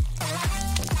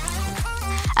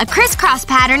 A crisscross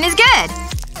pattern is good.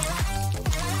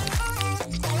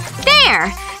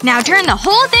 There! Now turn the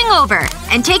whole thing over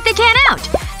and take the can out.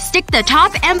 Stick the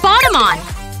top and bottom on.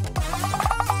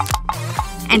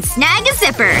 And snag a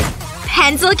zipper.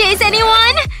 Pencil case,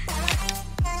 anyone?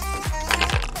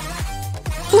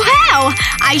 Wow!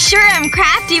 I sure am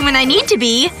crafty when I need to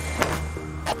be.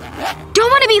 Don't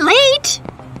want to be late.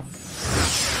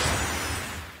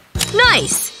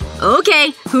 Nice.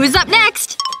 Okay, who's up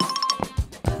next?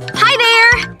 Hi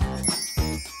there!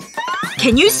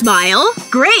 Can you smile?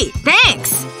 Great,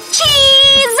 thanks.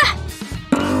 Cheese!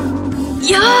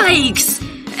 Yikes!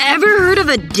 Ever heard of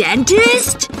a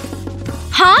dentist?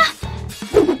 Huh?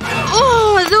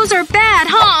 Oh, those are bad,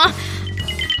 huh?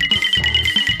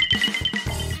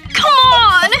 Come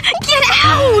on! Get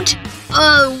out!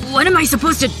 What am I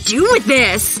supposed to do with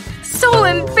this? So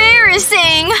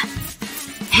embarrassing!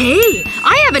 Hey,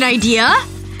 I have an idea!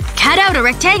 Cut out a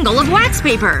rectangle of wax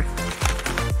paper.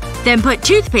 Then put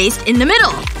toothpaste in the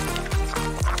middle.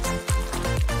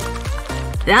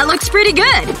 That looks pretty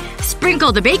good.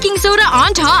 Sprinkle the baking soda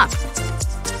on top.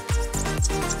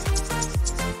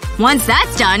 Once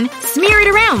that's done, smear it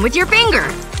around with your finger.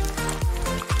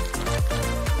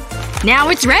 Now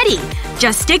it's ready.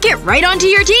 Just stick it right onto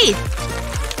your teeth.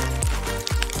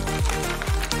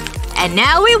 And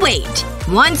now we wait.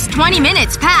 Once 20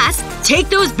 minutes pass, take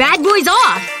those bad boys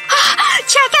off.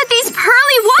 Check out these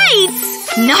pearly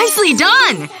whites! Nicely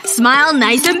done! Smile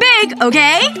nice and big,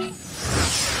 okay?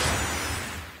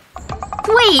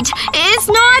 Wait, it's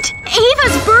not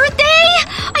Ava's birthday?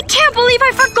 I can't believe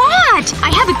I forgot!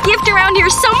 I have a gift around here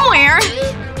somewhere.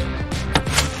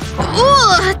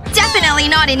 Ugh, definitely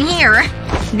not in here.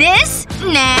 This?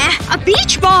 Nah. A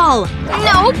beach ball.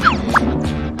 Nope.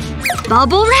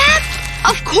 Bubble wrap?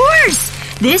 Of course!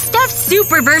 This stuff's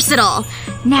super versatile.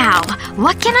 Now,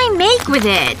 what can I make with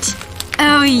it?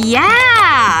 Oh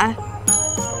yeah!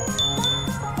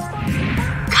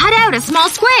 Cut out a small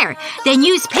square. Then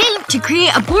use paint to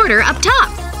create a border up top.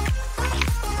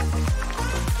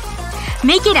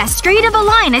 Make it as straight of a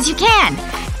line as you can.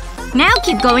 Now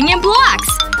keep going in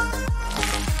blocks.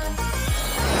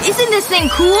 Isn't this thing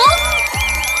cool?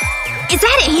 Is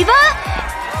that Ava?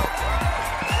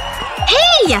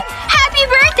 Hey! Happy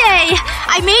birthday!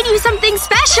 I made you something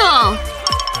special!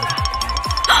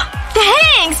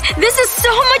 Thanks! This is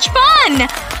so much fun!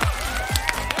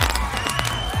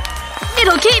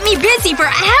 It'll keep me busy for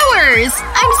hours!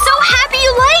 I'm so happy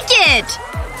you like it!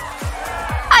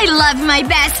 I love my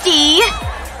bestie!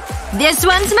 This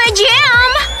one's my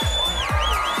jam!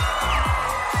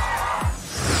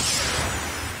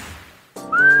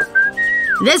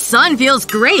 This sun feels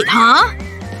great, huh?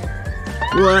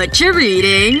 What you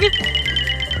reading?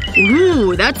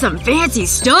 Ooh, that's some fancy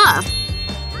stuff.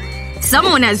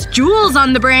 Someone has jewels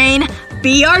on the brain.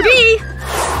 BRB!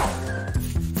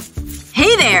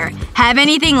 Hey there! Have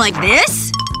anything like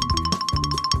this?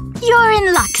 You're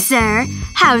in luck, sir.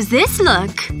 How's this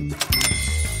look?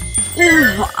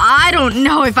 Ooh, I don't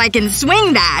know if I can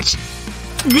swing that.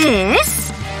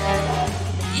 This?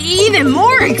 Even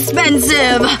more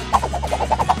expensive!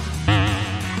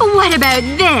 What about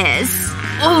this?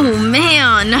 Oh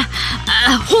man.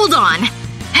 Hold on.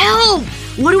 Help!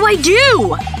 What do I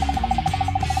do?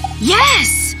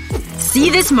 Yes! See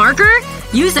this marker?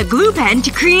 Use a glue pen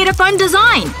to create a fun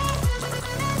design.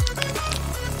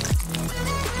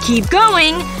 Keep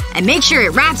going, and make sure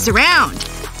it wraps around.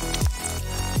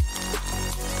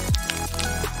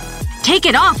 Take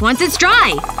it off once it's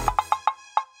dry.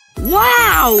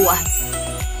 Wow!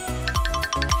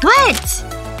 What?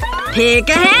 Pick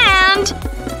a hand!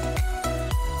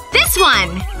 This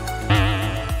one!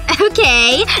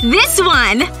 Okay, this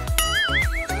one!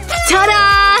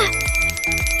 Ta-da!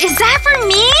 Is that for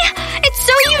me? It's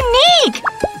so unique!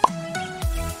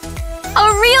 A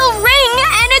real ring,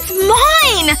 and it's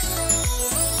mine!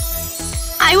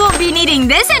 I won't be needing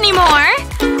this anymore!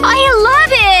 I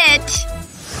love it!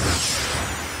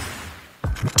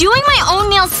 Doing my own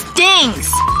nails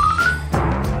stinks.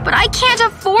 But I can't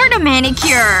afford a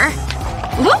manicure.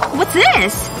 Whoa, what's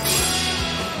this?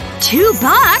 $2?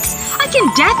 I can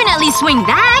definitely swing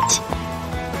that!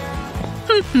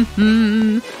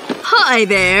 Hi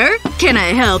there. Can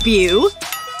I help you?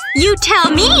 You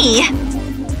tell me!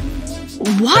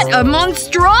 What a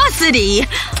monstrosity!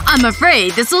 I'm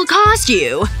afraid this'll cost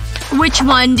you. Which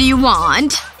one do you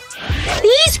want?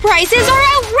 These prices are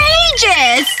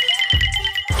outrageous!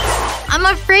 I'm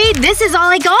afraid this is all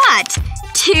I got.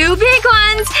 2 big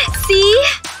ones. See?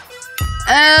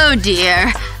 Oh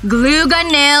dear. Glue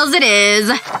gun nails it is.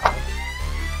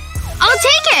 I'll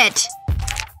take it!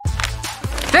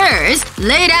 First,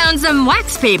 lay down some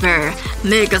wax paper.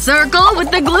 Make a circle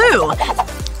with the glue.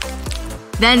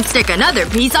 Then stick another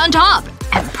piece on top.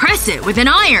 And press it with an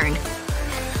iron.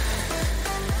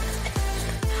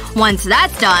 Once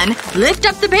that's done, lift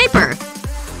up the paper.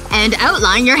 And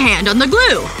outline your hand on the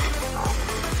glue.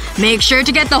 Make sure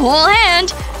to get the whole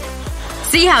hand.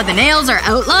 See how the nails are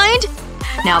outlined?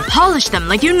 Now polish them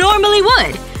like you normally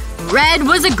would. Red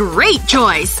was a great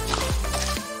choice.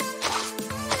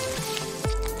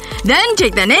 Then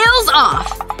take the nails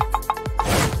off.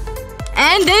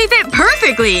 And they fit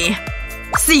perfectly.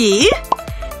 See?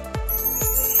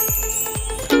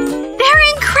 They're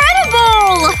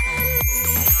incredible!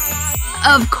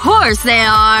 Of course they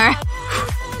are.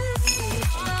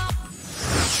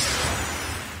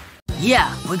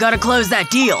 Yeah, we gotta close that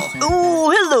deal.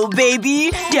 Ooh, hello,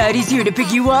 baby. Daddy's here to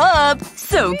pick you up.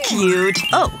 So cute.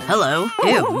 Oh, hello.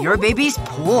 Ew, your baby's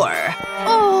poor.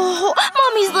 Oh,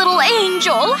 Mommy's little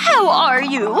angel. How are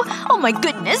you? Oh my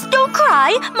goodness, don't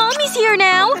cry. Mommy's here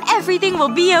now. Everything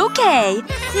will be okay.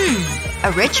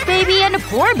 A rich baby and a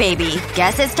poor baby.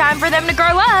 Guess it's time for them to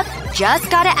grow up. Just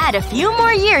gotta add a few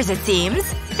more years, it seems.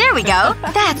 There we go.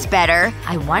 That's better.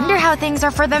 I wonder how things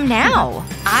are for them now.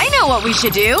 I know what we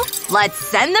should do. Let's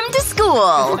send them to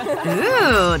school.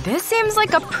 Ooh, this seems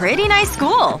like a pretty nice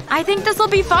school. I think this'll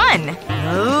be fun.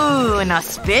 Ooh, an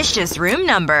auspicious room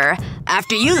number.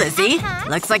 After you, Lizzie.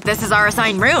 Looks like this is our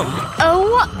assigned room.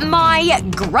 Oh my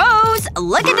gross!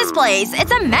 Look at this place.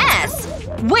 It's a mess.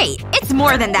 Wait, it's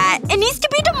more than that. It needs to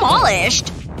be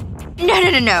demolished.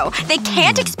 No. They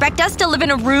can't expect us to live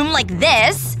in a room like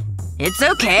this. It's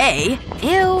okay.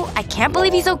 Ew, I can't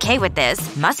believe he's okay with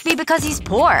this. Must be because he's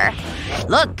poor.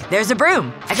 Look, there's a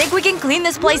broom. I think we can clean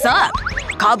this place up.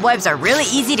 cobwebs are really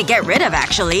easy to get rid of,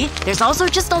 actually. There's also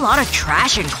just a lot of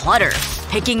trash and clutter.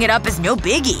 Picking it up is no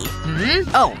biggie.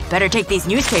 Oh, better take these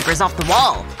newspapers off the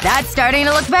wall. That's starting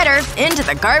to look better. Into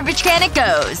the garbage can it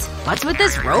goes. What's with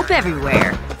this rope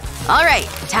everywhere? Alright,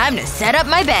 time to set up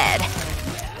my bed.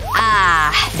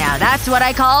 Ah, now that's what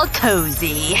I call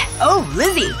cozy. Oh,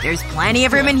 Lizzie, there's plenty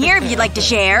of room in here if you'd like to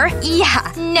share.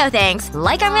 Yeah, no thanks.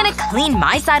 Like I'm gonna clean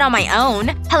my side on my own.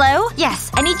 Hello? Yes,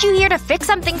 I need you here to fix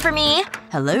something for me.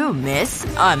 Hello, miss.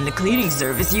 I'm the cleaning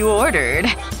service you ordered.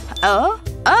 Oh?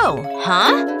 Oh,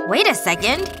 huh? Wait a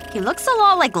second. He looks a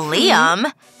lot like Liam.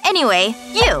 Anyway,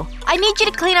 you. I need you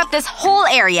to clean up this whole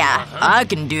area. I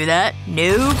can do that.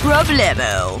 No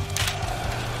problemo.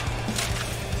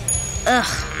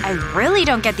 Ugh, I really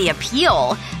don't get the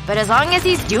appeal. But as long as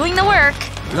he's doing the work.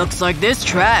 Looks like this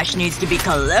trash needs to be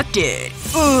collected.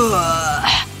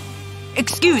 Ugh.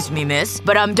 Excuse me, miss,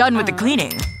 but I'm done with the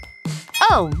cleaning.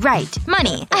 Oh, right.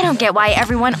 Money. I don't get why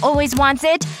everyone always wants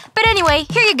it. But anyway,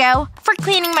 here you go. For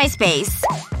cleaning my space.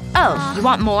 Oh, you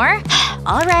want more?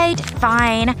 Alright,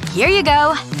 fine. Here you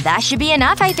go. That should be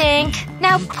enough, I think.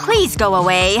 Now please go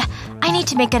away. I need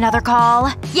to make another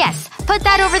call. Yes, put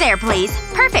that over there, please.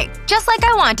 Perfect. Just like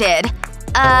I wanted.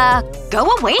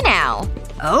 Go away now.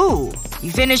 Oh,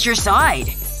 you finished your side.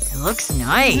 It looks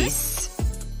nice.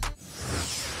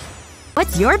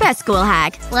 What's your best school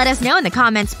hack? Let us know in the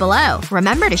comments below.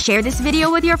 Remember to share this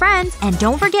video with your friends. And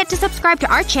don't forget to subscribe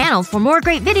to our channel for more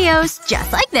great videos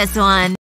just like this one.